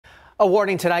A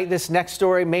warning tonight, this next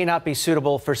story may not be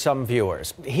suitable for some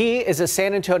viewers. He is a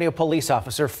San Antonio police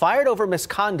officer fired over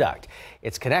misconduct.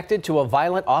 It's connected to a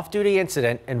violent off-duty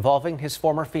incident involving his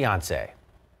former fiancée.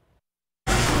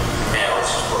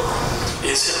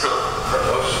 Is it really? Her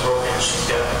nose is broken. She's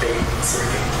got big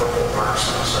freaking purple marks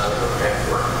on the side of her neck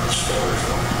where his fingers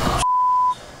were.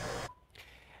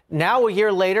 Now, a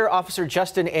year later, Officer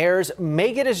Justin Ayers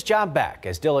may get his job back.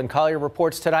 As Dylan Collier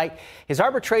reports tonight, his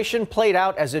arbitration played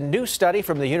out as a new study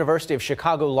from the University of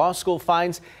Chicago Law School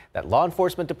finds that law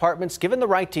enforcement departments given the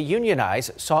right to unionize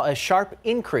saw a sharp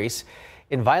increase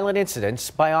in violent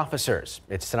incidents by officers.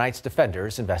 It's tonight's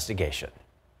Defenders investigation.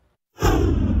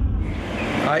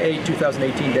 IA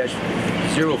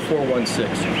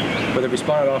 2018-0416, where the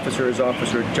respondent officer is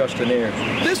Officer Justin Ayers.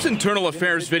 This internal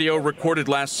affairs video recorded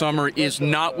last summer is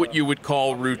not what you would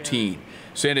call routine.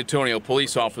 San Antonio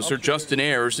police officer Justin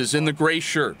Ayers is in the gray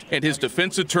shirt, and his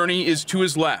defense attorney is to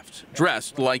his left,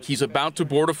 dressed like he's about to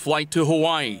board a flight to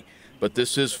Hawaii. But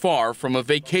this is far from a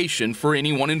vacation for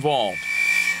anyone involved.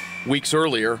 Weeks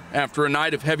earlier, after a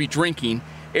night of heavy drinking,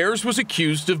 Ayers was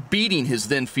accused of beating his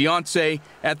then-fiancée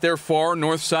at their far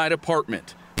north side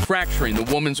apartment, fracturing the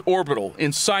woman's orbital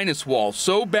and sinus wall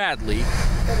so badly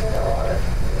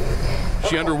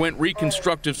she underwent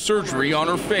reconstructive surgery on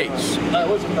her face.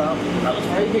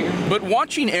 But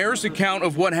watching Ayers' account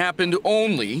of what happened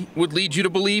only would lead you to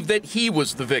believe that he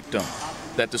was the victim,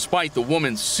 that despite the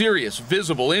woman's serious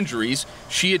visible injuries,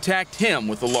 she attacked him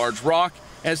with a large rock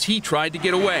as he tried to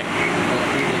get away.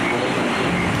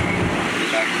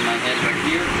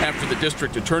 After the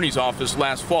district attorney's office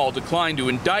last fall declined to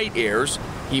indict Ayers,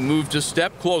 he moved a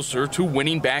step closer to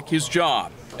winning back his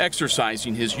job,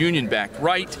 exercising his union-backed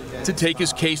right to take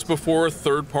his case before a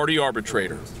third-party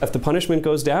arbitrator. If the punishment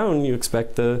goes down, you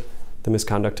expect the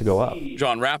misconduct to go up.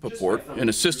 John Rappaport, an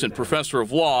assistant professor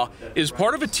of law, is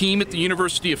part of a team at the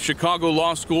University of Chicago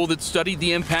Law School that studied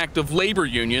the impact of labor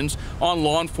unions on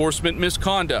law enforcement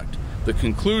misconduct. The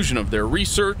conclusion of their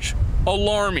research,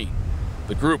 alarming.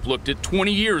 The group looked at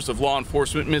 20 years of law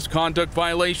enforcement misconduct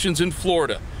violations in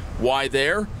Florida. Why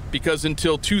there? Because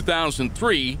until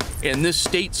 2003, in this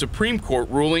state Supreme Court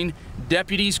ruling,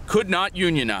 deputies could not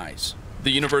unionize.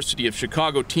 The University of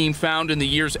Chicago team found in the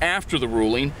years after the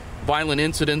ruling, violent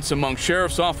incidents among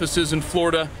sheriff's offices in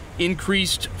Florida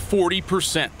increased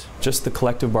 40%. Just the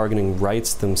collective bargaining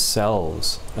rights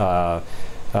themselves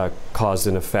caused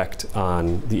an effect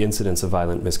on the incidence of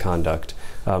violent misconduct,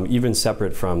 even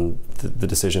separate from the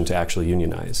decision to actually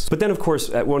unionize. But then, of course,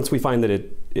 once we find that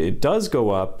it does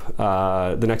go up,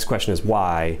 the next question is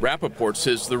why. Rappaport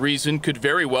says the reason could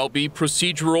very well be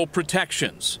procedural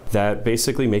protections that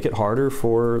basically make it harder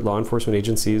for law enforcement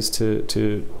agencies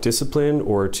to discipline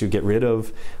or to get rid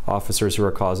of officers who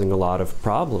are causing a lot of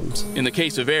problems. In the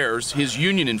case of Ayers, his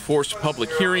union-enforced public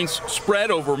hearings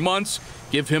spread over months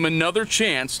give him another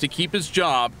chance to keep his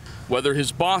job, whether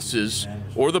his bosses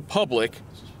or the public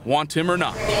want him or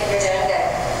not. You're doing good.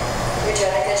 You're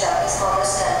doing a good job. It's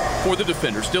almost done. For the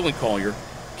Defenders, Dylan Collier,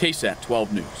 KSAT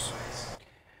 12 News.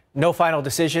 No final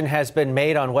decision has been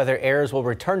made on whether Ayers will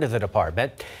return to the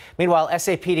department. Meanwhile,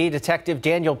 SAPD Detective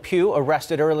Daniel Pugh,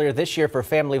 arrested earlier this year for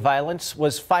family violence,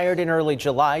 was fired in early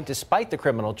July despite the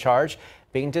criminal charge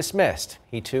being dismissed.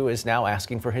 He, too, is now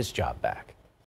asking for his job back.